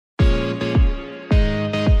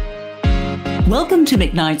Welcome to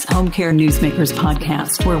McKnight's Home Care Newsmakers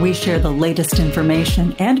podcast, where we share the latest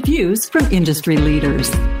information and views from industry leaders.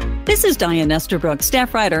 This is Diane Estabrook,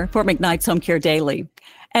 staff writer for McKnight's Home Care Daily.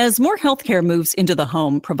 As more healthcare moves into the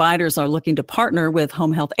home, providers are looking to partner with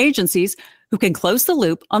home health agencies who can close the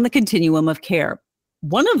loop on the continuum of care.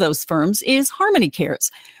 One of those firms is Harmony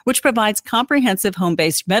Cares, which provides comprehensive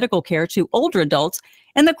home-based medical care to older adults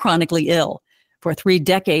and the chronically ill. For 3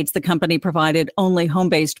 decades, the company provided only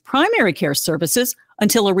home-based primary care services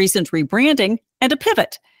until a recent rebranding and a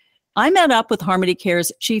pivot. I met up with Harmony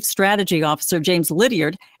Care's Chief Strategy Officer, James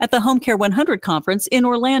Lydiard, at the Home Care 100 conference in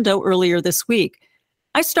Orlando earlier this week.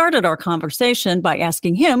 I started our conversation by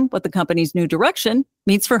asking him what the company's new direction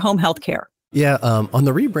means for home health care. Yeah, on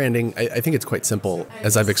the rebranding, I think it's quite simple.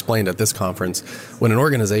 As I've explained at this conference, when an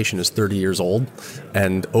organization is 30 years old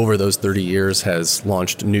and over those 30 years has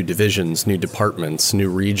launched new divisions, new departments, new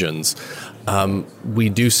regions, we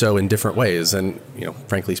do so in different ways. And,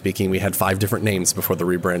 frankly speaking, we had 5 different names before the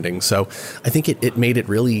rebranding. So I think it made it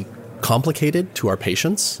really complicated to our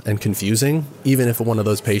patients and confusing, even if one of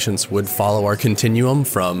those patients would follow our continuum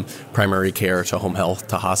from primary care to home health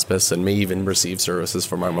to hospice and may even receive services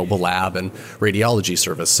from our mobile lab and radiology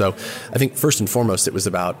service. So I think first and foremost, it was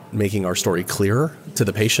about making our story clearer to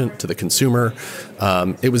the patient, to the consumer.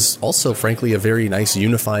 It was also, frankly, a very nice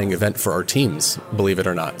unifying event for our teams, believe it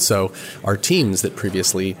or not. So our teams that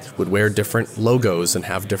previously would wear different logos and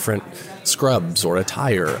have different scrubs or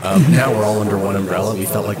attire, now we're all under one umbrella. We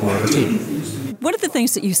felt like more of a team. One of the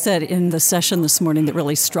things that you said in the session this morning that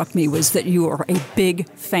really struck me was that you are a big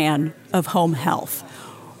fan of home health.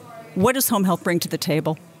 What does home health bring to the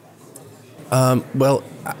table? Well,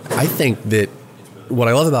 I think that what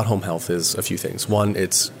I love about home health is a few things. One,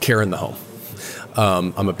 it's care in the home.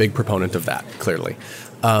 I'm a big proponent of that, clearly.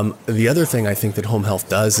 The other thing I think that home health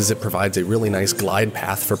does is it provides a really nice glide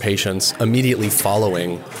path for patients immediately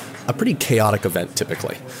following a pretty chaotic event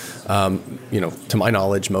typically. To my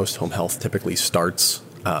knowledge, most home health typically starts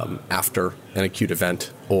after an acute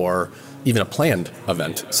event or even a planned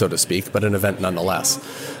event, so to speak, but an event nonetheless.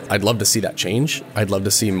 I'd love to see that change. I'd love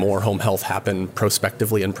to see more home health happen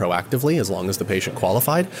prospectively and proactively as long as the patient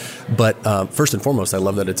qualified. But first and foremost, I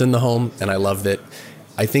love that it's in the home, and I love that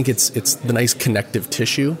I think it's the nice connective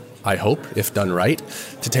tissue, I hope, if done right,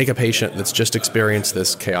 to take a patient that's just experienced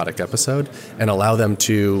this chaotic episode and allow them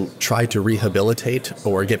to try to rehabilitate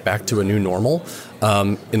or get back to a new normal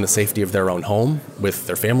in the safety of their own home with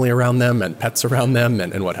their family around them and pets around them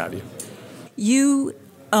and what have you. You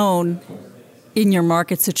own, in your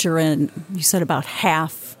markets that you're in, you said about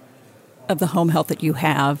half of the home health that you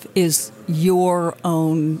have is your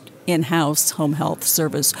own in-house home health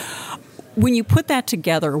service. When you put it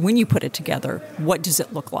together, what does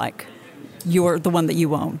it look like? You're the one that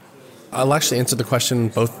you own. I'll actually answer the question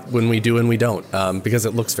both when we do and we don't, because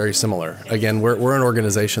it looks very similar. Again, we're an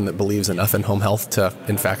organization that believes enough in home health to,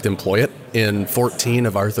 in fact, employ it in 14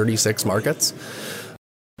 of our 36 markets.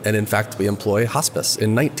 And in fact, we employ hospice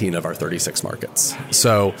in 19 of our 36 markets.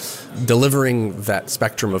 So delivering that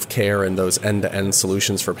spectrum of care and those end-to-end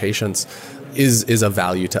solutions for patients is of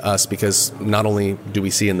value to us, because not only do we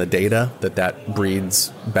see in the data that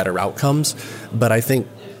breeds better outcomes, but I think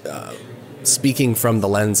speaking from the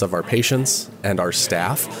lens of our patients and our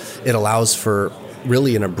staff, it allows for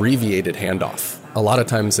really an abbreviated handoff. A lot of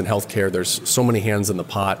times in healthcare, there's so many hands in the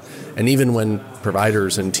pot, and even when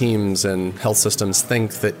providers and teams and health systems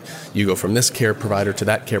think that you go from this care provider to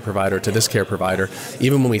that care provider to this care provider,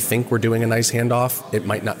 even when we think we're doing a nice handoff, it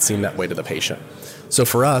might not seem that way to the patient. So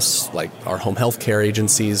for us, like our home health care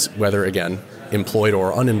agencies, whether again employed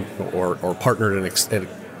or or partnered and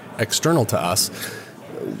external to us,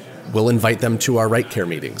 we'll invite them to our Right Care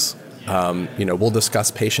meetings. We'll discuss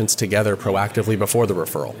patients together proactively before the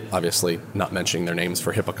referral, obviously not mentioning their names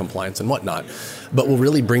for HIPAA compliance and whatnot, but we'll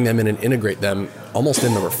really bring them in and integrate them almost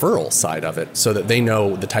in the referral side of it so that they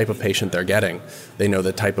know the type of patient they're getting. They know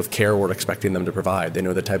the type of care we're expecting them to provide. They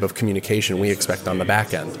know the type of communication we expect on the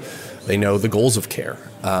back end. They know the goals of care.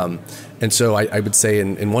 And so I would say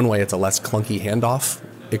in one way it's a less clunky handoff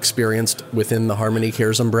experienced within the Harmony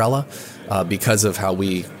Cares umbrella because of how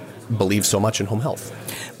we believe so much in home health.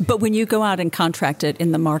 But when you go out and contract it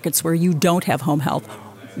in the markets where you don't have home health,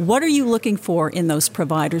 what are you looking for in those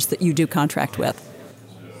providers that you do contract with?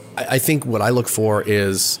 I think what I look for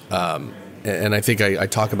is, and I think I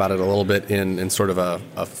talk about it a little bit in sort of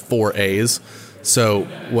a 4 A's. So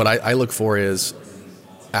what I look for is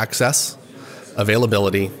access,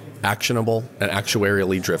 availability, actionable, and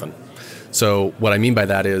actuarially driven. So what I mean by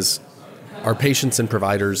that is our patients and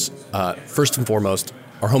providers, first and foremost,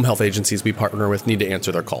 our home health agencies we partner with need to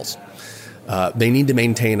answer their calls. they need to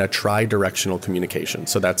maintain a tri-directional communication.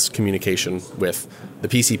 So that's communication with the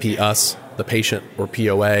PCP, us, the patient or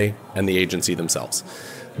POA, and the agency themselves.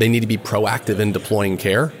 They need to be proactive in deploying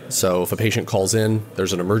care. So if a patient calls in,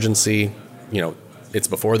 there's an emergency, it's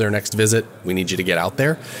before their next visit, we need you to get out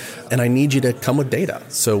there. And I need you to come with data.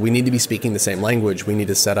 So we need to be speaking the same language. We need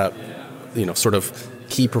to set up, sort of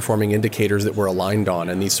key performing indicators that we're aligned on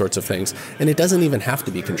and these sorts of things. And it doesn't even have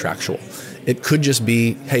to be contractual. It could just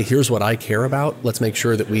be, hey, here's what I care about. Let's make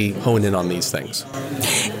sure that we hone in on these things.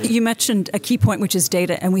 You mentioned a key point, which is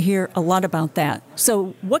data, and we hear a lot about that.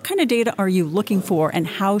 So what kind of data are you looking for, and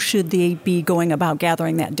how should they be going about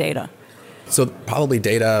gathering that data? So probably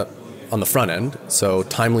data on the front end, so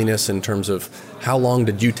timeliness in terms of how long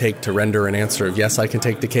did you take to render an answer of yes, I can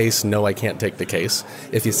take the case, no, I can't take the case.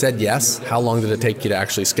 If you said yes, how long did it take you to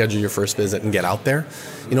actually schedule your first visit and get out there?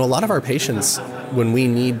 A lot of our patients, when we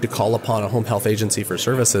need to call upon a home health agency for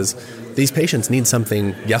services, these patients need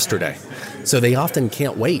something yesterday. So they often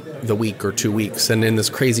can't wait the week or 2 weeks. And in this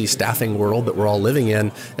crazy staffing world that we're all living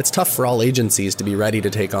in, it's tough for all agencies to be ready to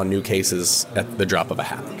take on new cases at the drop of a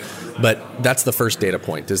hat. But that's the first data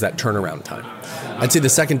point, is that turnaround time. I'd say the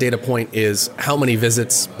second data point is how many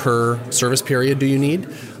visits per service period do you need?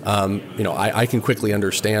 I can quickly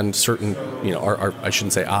understand certain,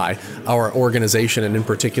 our organization, and in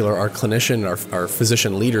particular our clinician, our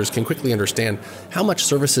physician leaders can quickly understand how much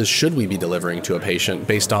services should we be delivering to a patient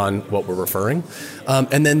based on what we're referring.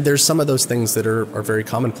 And then there's some of those things that are very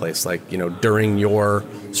commonplace, like, during your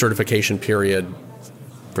certification period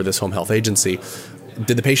for this home health agency,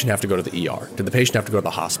 did the patient have to go to the ER? Did the patient have to go to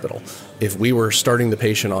the hospital? If we were starting the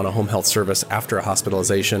patient on a home health service after a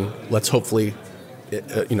hospitalization, let's hopefully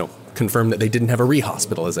confirm that they didn't have a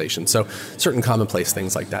rehospitalization. So certain commonplace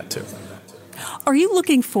things like that too. Are you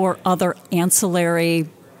looking for other ancillary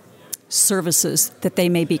services that they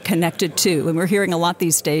may be connected to? And we're hearing a lot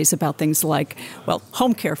these days about things like,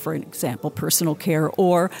 home care, for an example, personal care,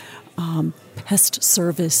 or pest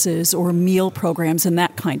services or meal programs and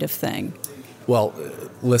that kind of thing. Well,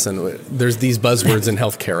 listen, there's these buzzwords in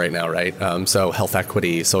healthcare right now, right? So health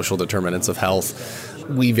equity, social determinants of health.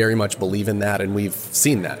 We very much believe in that, and we've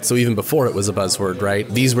seen that. So even before it was a buzzword, right?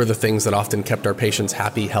 These were the things that often kept our patients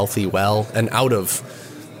happy, healthy, well, and out of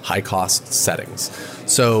high-cost settings.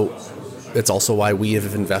 So it's also why we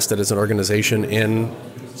have invested as an organization in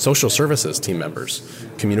social services team members,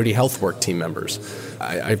 community health work team members.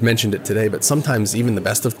 I've mentioned it today, but sometimes even the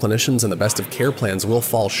best of clinicians and the best of care plans will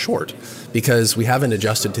fall short because we haven't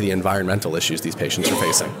adjusted to the environmental issues these patients are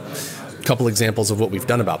facing. A couple examples of what we've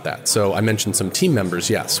done about that. So I mentioned some team members.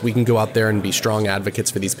 Yes, we can go out there and be strong advocates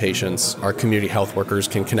for these patients. Our community health workers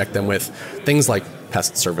can connect them with things like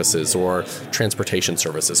pest services or transportation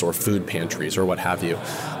services or food pantries or what have you.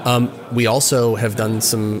 We also have done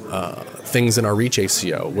some things in our REACH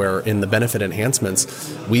ACO where in the benefit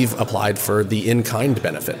enhancements, we've applied for the in-kind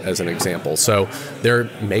benefit as an example. So there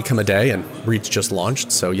may come a day, and REACH just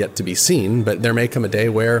launched, so yet to be seen, but there may come a day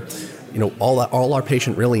where all our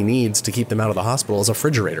patient really needs to keep them out of the hospital is a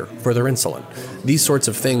refrigerator for their insulin. These sorts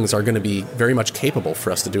of things are going to be very much capable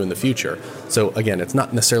for us to do in the future. So again, it's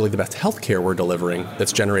not necessarily the best healthcare we're delivering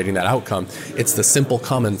that's generating that outcome. It's the simple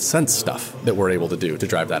common sense stuff that we're able to do to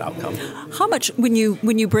drive that outcome. How much, when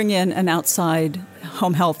you bring in an outside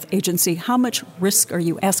home health agency, how much risk are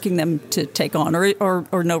you asking them to take on,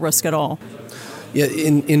 or no risk at all? Yeah,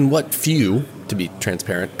 in what few, to be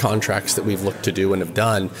transparent, contracts that we've looked to do and have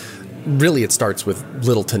done, really, it starts with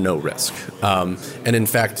little to no risk. And in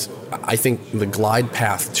fact, I think the glide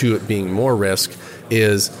path to it being more risk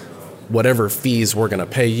is whatever fees we're going to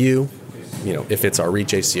pay you, if it's our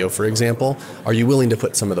REACH ACO, for example, are you willing to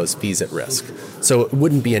put some of those fees at risk? So it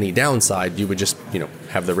wouldn't be any downside. You would just,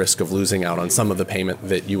 have the risk of losing out on some of the payment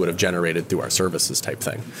that you would have generated through our services type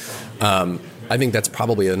thing. I think that's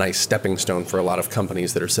probably a nice stepping stone for a lot of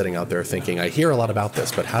companies that are sitting out there thinking, I hear a lot about this,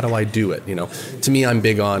 but how do I do it? To me, I'm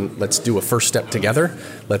big on let's do a first step together.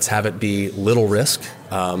 Let's have it be little risk,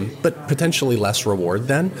 but potentially less reward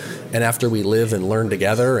then. And after we live and learn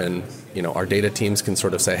together and our data teams can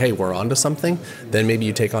sort of say, hey, we're onto something, then maybe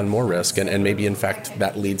you take on more risk. And maybe, in fact,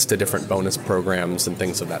 that leads to different bonus programs and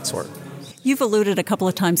things of that sort. You've alluded a couple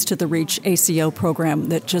of times to the REACH ACO program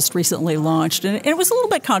that just recently launched, and it was a little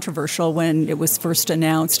bit controversial when it was first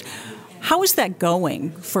announced. How is that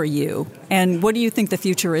going for you, and what do you think the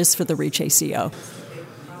future is for the REACH ACO?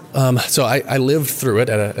 So I lived through it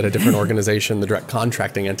at a different organization, the direct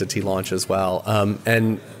contracting entity launch as well,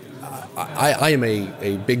 and I am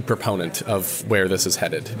a big proponent of where this is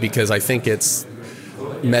headed because I think it's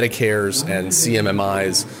Medicare's and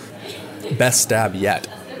CMMI's best stab yet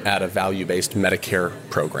at a value-based Medicare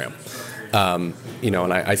program. And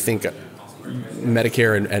I think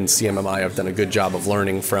Medicare and CMMI have done a good job of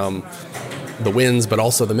learning from the wins, but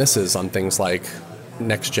also the misses on things like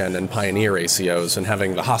NextGen and Pioneer ACOs and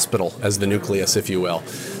having the hospital as the nucleus, if you will.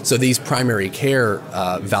 So these primary care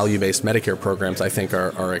value-based Medicare programs, I think,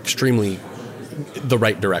 are extremely the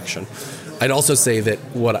right direction. I'd also say that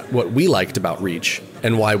what we liked about REACH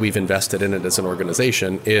and why we've invested in it as an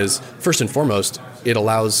organization is, first and foremost, it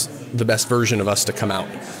allows the best version of us to come out.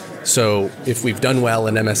 So if we've done well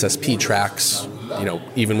in MSSP tracks,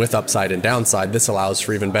 even with upside and downside, this allows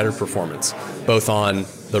for even better performance, both on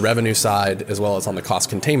the revenue side as well as on the cost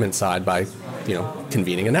containment side by,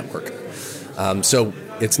 convening a network. So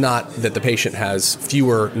it's not that the patient has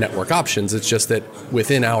fewer network options. It's just that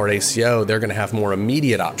within our ACO, they're going to have more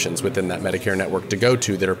immediate options within that Medicare network to go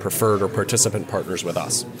to that are preferred or participant partners with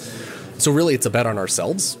us. So really, it's a bet on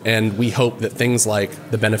ourselves, and we hope that things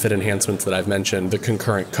like the benefit enhancements that I've mentioned, the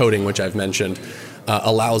concurrent coding, which I've mentioned,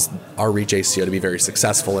 allows our REACH ACO to be very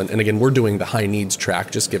successful. And again, we're doing the high needs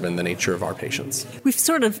track just given the nature of our patients. We've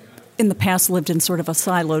sort of, in the past, lived in sort of a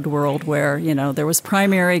siloed world where, there was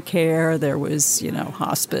primary care, there was,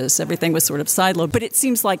 hospice, everything was sort of siloed. But it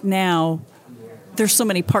seems like now there's so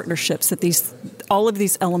many partnerships that all of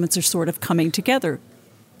these elements are sort of coming together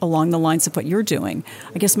along the lines of what you're doing.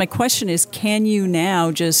 I guess my question is, can you now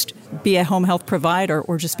just be a home health provider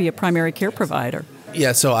or just be a primary care provider?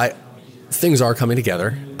 Yeah, so things are coming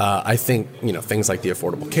together. I think, things like the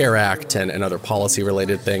Affordable Care Act and other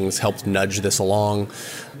policy-related things helped nudge this along.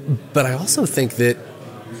 But I also think that,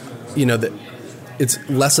 that it's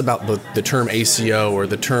less about the term ACO or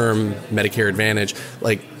the term Medicare Advantage.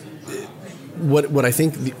 Like, what I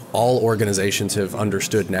think all organizations have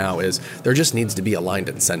understood now is there just needs to be aligned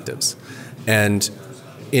incentives. And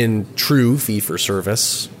in true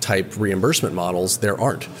fee-for-service type reimbursement models, there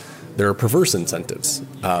aren't. There are perverse incentives.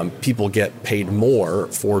 People get paid more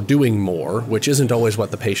for doing more, which isn't always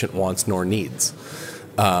what the patient wants nor needs.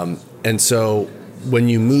 And so when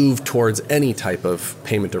you move towards any type of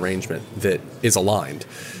payment arrangement that is aligned,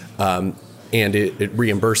 and it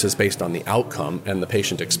reimburses based on the outcome and the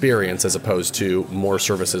patient experience as opposed to more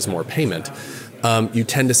services, more payment, you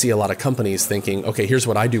tend to see a lot of companies thinking, okay, here's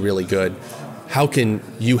what I do really good. How can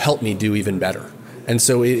you help me do even better? And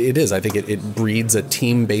so it is. I think it breeds a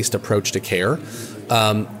team-based approach to care.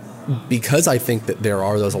 Because I think that there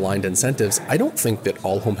are those aligned incentives, I don't think that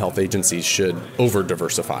all home health agencies should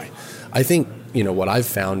over-diversify. I think, what I've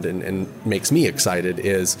found and makes me excited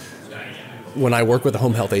is when I work with a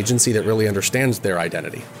home health agency that really understands their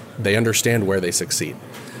identity. They understand where they succeed.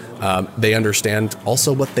 They understand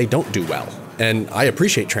also what they don't do well. And I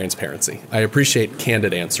appreciate transparency. I appreciate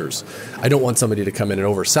candid answers. I don't want somebody to come in and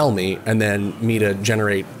oversell me and then me to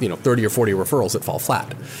generate 30 or 40 referrals that fall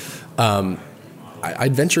flat.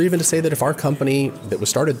 I'd venture even to say that if our company that was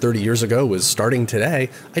started 30 years ago was starting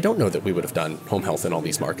today, I don't know that we would have done home health in all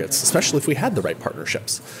these markets, especially if we had the right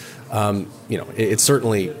partnerships.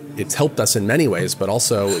 It's helped us in many ways, but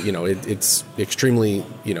also, it's extremely,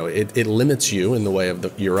 it limits you in the way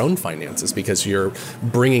of your own finances because you're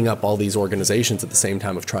bringing up all these organizations at the same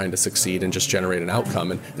time of trying to succeed and just generate an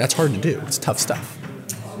outcome. And that's hard to do. It's tough stuff.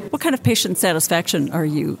 What kind of patient satisfaction are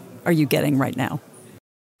you getting right now?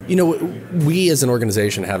 We as an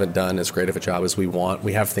organization haven't done as great of a job as we want.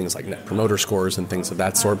 We have things like Net Promoter Scores and things of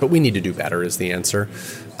that sort, but we need to do better is the answer.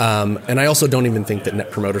 And I also don't even think that Net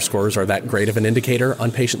Promoter Scores are that great of an indicator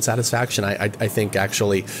on patient satisfaction. I think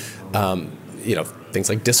actually, things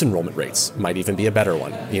like disenrollment rates might even be a better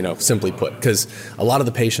one, simply put, because a lot of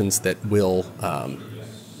the patients that will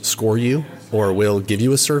score you or will give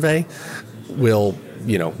you a survey will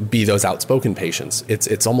be those outspoken patients.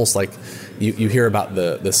 It's almost like you hear about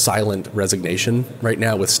the silent resignation right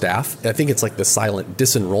now with staff. I think it's like the silent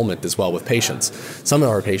disenrollment as well with patients. Some of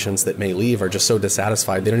our patients that may leave are just so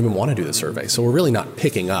dissatisfied they don't even want to do the survey. So we're really not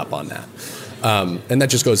picking up on that. And that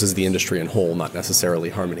just goes as the industry in whole, not necessarily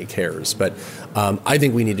Harmony Cares. But I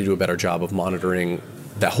think we need to do a better job of monitoring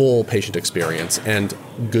that whole patient experience. And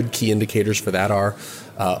good key indicators for that are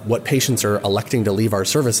what patients are electing to leave our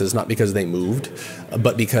services, not because they moved,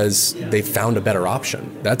 but because they found a better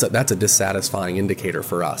option. That's a dissatisfying indicator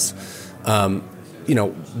for us.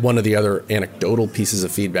 One of the other anecdotal pieces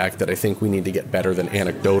of feedback that I think we need to get better than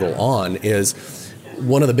anecdotal on is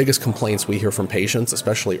one of the biggest complaints we hear from patients,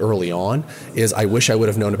 especially early on, is, I wish I would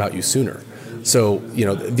have known about you sooner. So,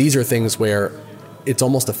 these are things where it's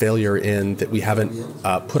almost a failure in that we haven't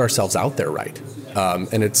put ourselves out there right.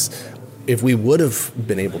 And if we would have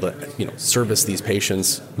been able to, service these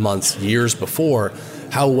patients months, years before,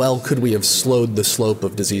 how well could we have slowed the slope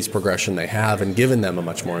of disease progression they have and given them a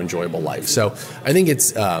much more enjoyable life? So I think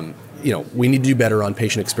it's, we need to do better on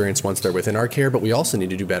patient experience once they're within our care, but we also need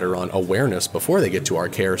to do better on awareness before they get to our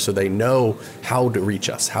care so they know how to reach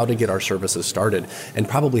us, how to get our services started, and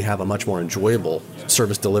probably have a much more enjoyable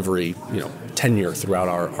service delivery, tenure throughout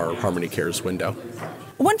our Harmony Cares window.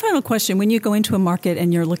 One final question. When you go into a market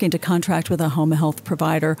and you're looking to contract with a home health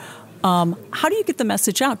provider, how do you get the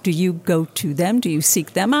message out? Do you go to them? Do you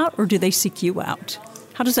seek them out? Or do they seek you out?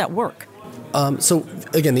 How does that work? So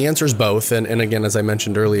again, the answer is both. And again, as I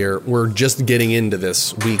mentioned earlier, we're just getting into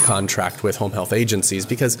this. We contract with home health agencies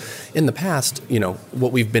because in the past,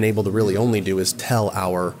 what we've been able to really only do is tell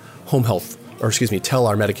our tell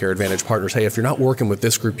our Medicare Advantage partners, hey, if you're not working with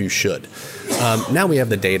this group, you should. Now we have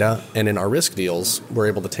the data, and in our risk deals, we're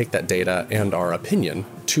able to take that data and our opinion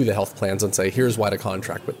to the health plans and say, here's why to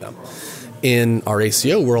contract with them. In our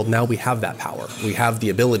ACO world, now we have that power. We have the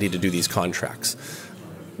ability to do these contracts.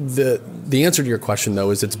 The answer to your question,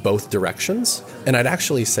 though, is it's both directions. And I'd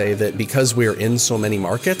actually say that because we're in so many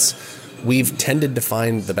markets, we've tended to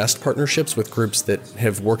find the best partnerships with groups that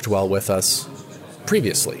have worked well with us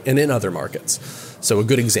previously and in other markets. So a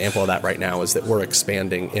good example of that right now is that we're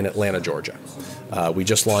expanding in Atlanta, Georgia. We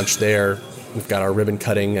just launched there. We've got our ribbon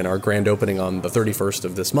cutting and our grand opening on the 31st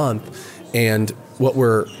of this month. And what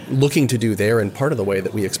we're looking to do there, and part of the way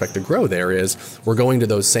that we expect to grow there, is we're going to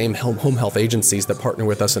those same home health agencies that partner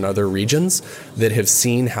with us in other regions that have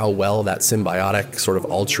seen how well that symbiotic sort of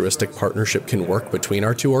altruistic partnership can work between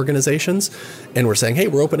our two organizations. And we're saying, hey,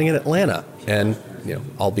 we're opening in Atlanta. And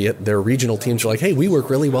albeit their regional teams are like, hey, we work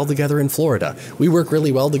really well together in Florida. We work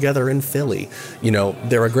really well together in Philly.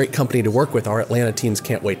 They're a great company to work with. Our Atlanta teams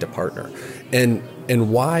can't wait to partner.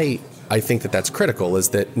 And why I think that that's critical is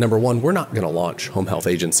that, number one, we're not going to launch home health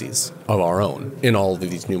agencies of our own in all of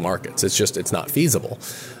these new markets. It's not feasible.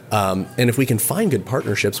 And if we can find good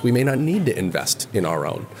partnerships, we may not need to invest in our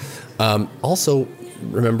own. Also,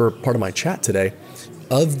 remember part of my chat today,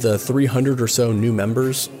 of the 300 or so new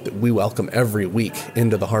members that we welcome every week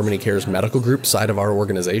into the Harmony Cares medical group side of our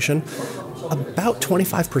organization, about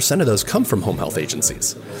 25% of those come from home health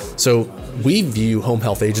agencies. So we view home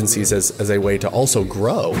health agencies as a way to also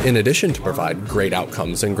grow in addition to provide great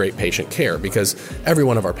outcomes and great patient care, because every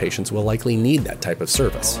one of our patients will likely need that type of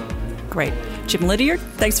service. Great. Jim Lydiard,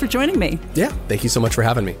 thanks for joining me. Yeah, thank you so much for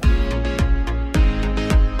having me.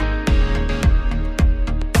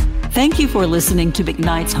 Thank you for listening to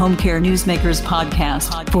McKnight's Home Care Newsmakers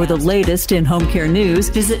podcast. For the latest in home care news,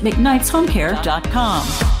 visit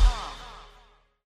McKnight'shomecare.com.